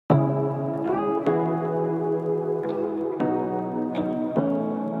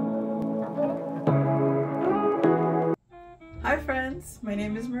friends, my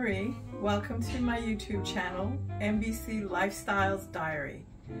name is Marie. Welcome to my YouTube channel, MBC Lifestyles Diary.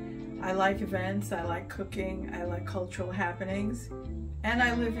 I like events, I like cooking, I like cultural happenings, and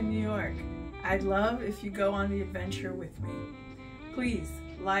I live in New York. I'd love if you go on the adventure with me. Please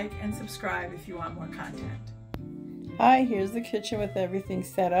like and subscribe if you want more content. Hi, here's the kitchen with everything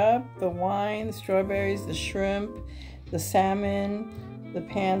set up. The wine, the strawberries, the shrimp, the salmon, the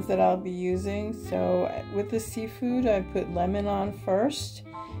pans that I'll be using. So with the seafood, I put lemon on first,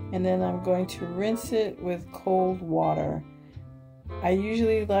 and then I'm going to rinse it with cold water. I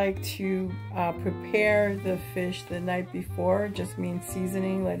usually like to prepare the fish the night before, just means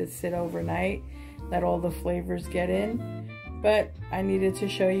seasoning, let it sit overnight, let all the flavors get in. But I needed to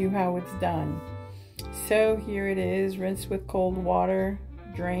show you how it's done. So here it is, rinsed with cold water,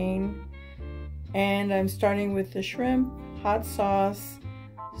 drain. And I'm starting with the shrimp, hot sauce,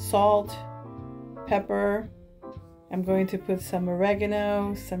 salt, pepper. I'm going to put some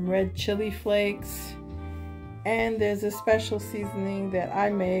oregano, some red chili flakes, and there's a special seasoning that I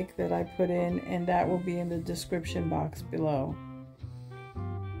make that I put in, and that will be in the description box below.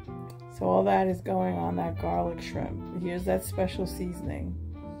 So all that is going on that garlic shrimp. Here's that special seasoning.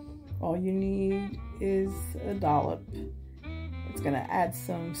 All you need is a dollop. It's gonna add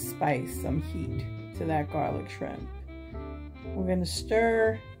some spice, some heat to that garlic shrimp. We're going to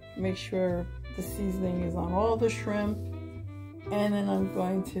stir, make sure the seasoning is on all the shrimp, and then I'm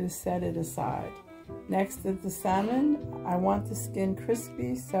going to set it aside. Next is the salmon. I want the skin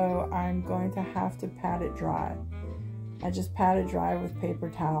crispy, so I'm going to have to pat it dry. I just pat it dry with paper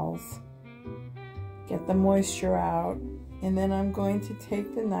towels. Get the moisture out, and then I'm going to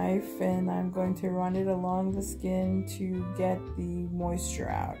take the knife and I'm going to run it along the skin to get the moisture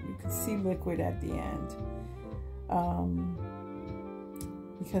out. You can see liquid at the end.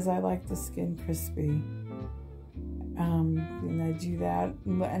 Because I like the skin crispy. And I do that.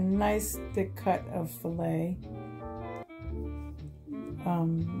 A nice thick cut of filet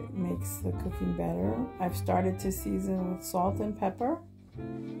makes the cooking better. I've started to season with salt and pepper.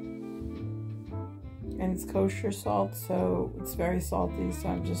 And it's kosher salt, so it's very salty, so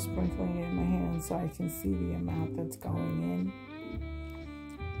I'm just sprinkling it in my hand so I can see the amount that's going in.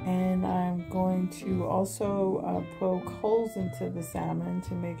 And I'm going to also poke holes into the salmon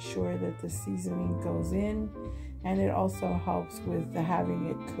to make sure that the seasoning goes in, and it also helps with having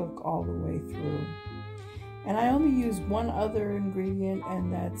it cook all the way through. And I only use one other ingredient,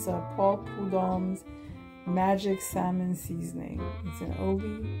 and that's Paul Prudhomme's Magic Salmon Seasoning. It's an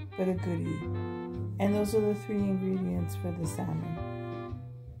oldie but a goodie. And those are the 3 ingredients for the salmon.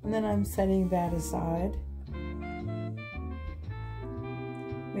 And then I'm setting that aside.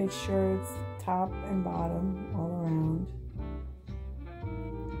 Make sure it's top and bottom all around.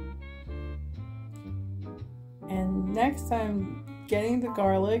 And next I'm getting the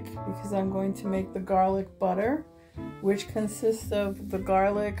garlic, because I'm going to make the garlic butter, which consists of the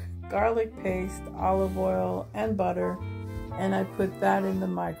garlic paste, olive oil, and butter. And I put that in the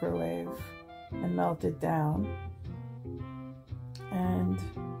microwave and melt it down. And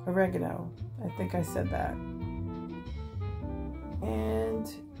oregano, I think I said that. And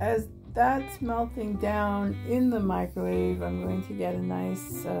as that's melting down in the microwave, I'm going to get a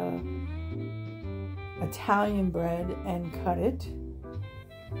nice Italian bread and cut it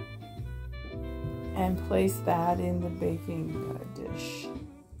and place that in the baking dish.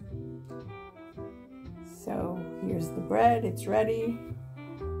 So here's the bread, it's ready.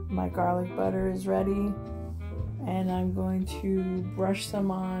 My garlic butter is ready, and I'm going to brush some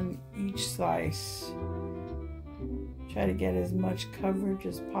on each slice. Try to get as much coverage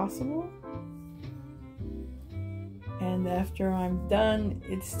as possible. And after I'm done,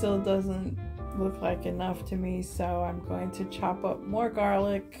 it still doesn't look like enough to me, so I'm going to chop up more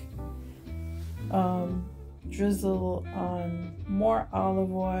garlic, drizzle on more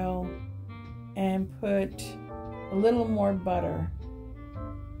olive oil, and put a little more butter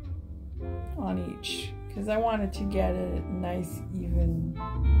on each, because I wanted to get a nice even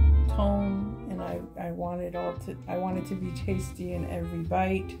tone, and I want it to be tasty in every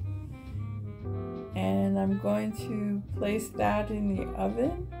bite. And I'm going to place that in the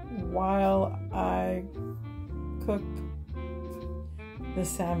oven while I cook the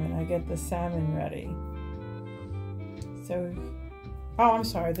salmon. I get the salmon ready. So, oh, I'm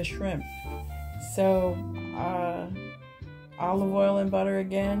sorry, the shrimp. So, olive oil and butter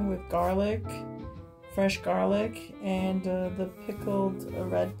again with garlic, fresh garlic, and the pickled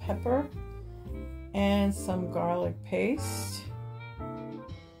red pepper, and some garlic paste.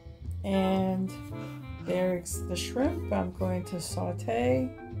 And there's the shrimp. I'm going to saute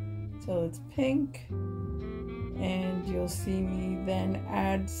till it's pink, And you'll see me then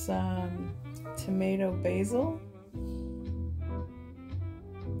add some tomato basil.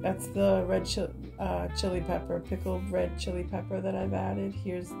 That's the red chili pepper, pickled red chili pepper that I've added.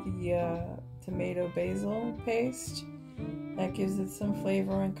 Here's the tomato basil paste. That gives it some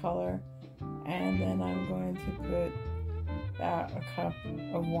flavor and color. And then I'm going to put about a cup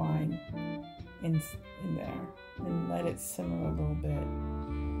of wine in there and let it simmer a little bit.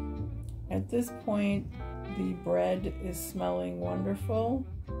 At this point, the bread is smelling wonderful.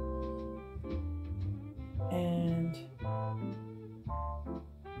 And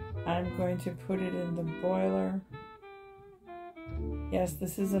I'm going to put it in the broiler. Yes,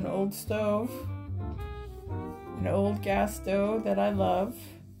 this is an old stove, an old gas stove that I love,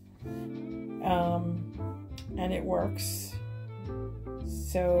 and it works.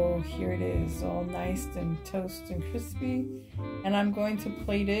 So here it is, all nice and toast and crispy, and I'm going to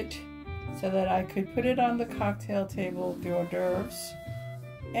plate it so that I could put it on the cocktail table, the hors d'oeuvres,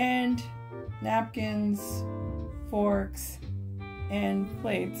 and napkins, forks, and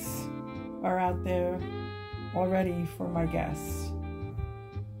plates are out there already for my guests.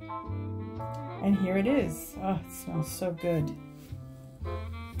 And here it is. Oh, it smells so good.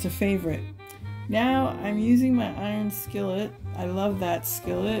 It's a favorite. Now I'm using my iron skillet. I love that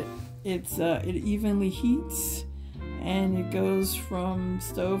skillet. It evenly heats and it goes from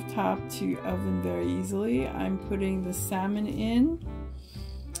stovetop to oven very easily. I'm putting the salmon in,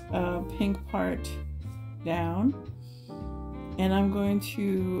 pink part down, and I'm going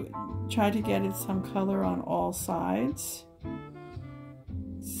to try to get it some color on all sides.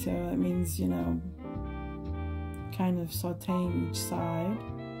 So that means, you know, kind of sauteing each side.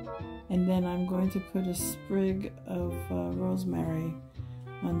 And then I'm going to put a sprig of rosemary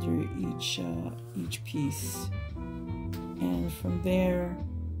under each piece. And from there,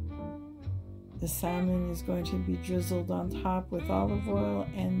 the salmon is going to be drizzled on top with olive oil,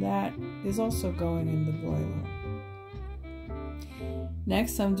 and that is also going in the broiler.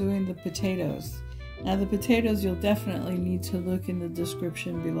 Next, I'm doing the potatoes. Now the potatoes, you'll definitely need to look in the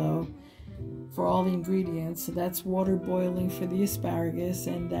description below for all the ingredients. So that's water boiling for the asparagus,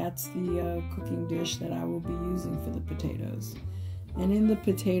 and that's the cooking dish that I will be using for the potatoes. And in the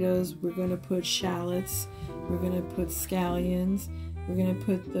potatoes, we're going to put shallots, we're going to put scallions, we're going to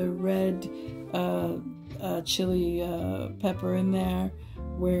put the red chili pepper in there.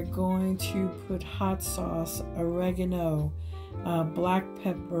 We're going to put hot sauce, oregano, black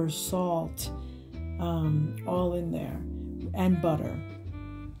pepper, salt, all in there, and butter.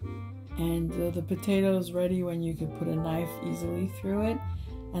 And the potato is ready when you can put a knife easily through it.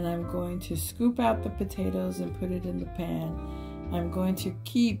 And I'm going to scoop out the potatoes and put it in the pan. I'm going to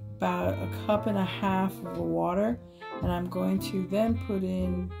keep about 1.5 cups of water, and I'm going to then put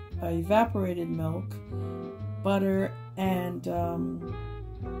in evaporated milk, butter, and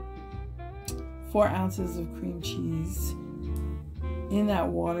 4 ounces of cream cheese in that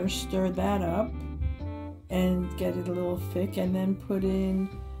water. Stir that up and get it a little thick, and then put in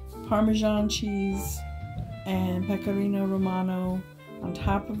Parmesan cheese and pecorino romano on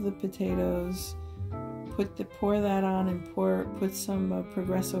top of the potatoes. Pour that on, and put some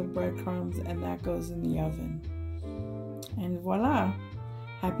Progresso breadcrumbs, and that goes in the oven. And voila,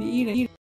 happy eating.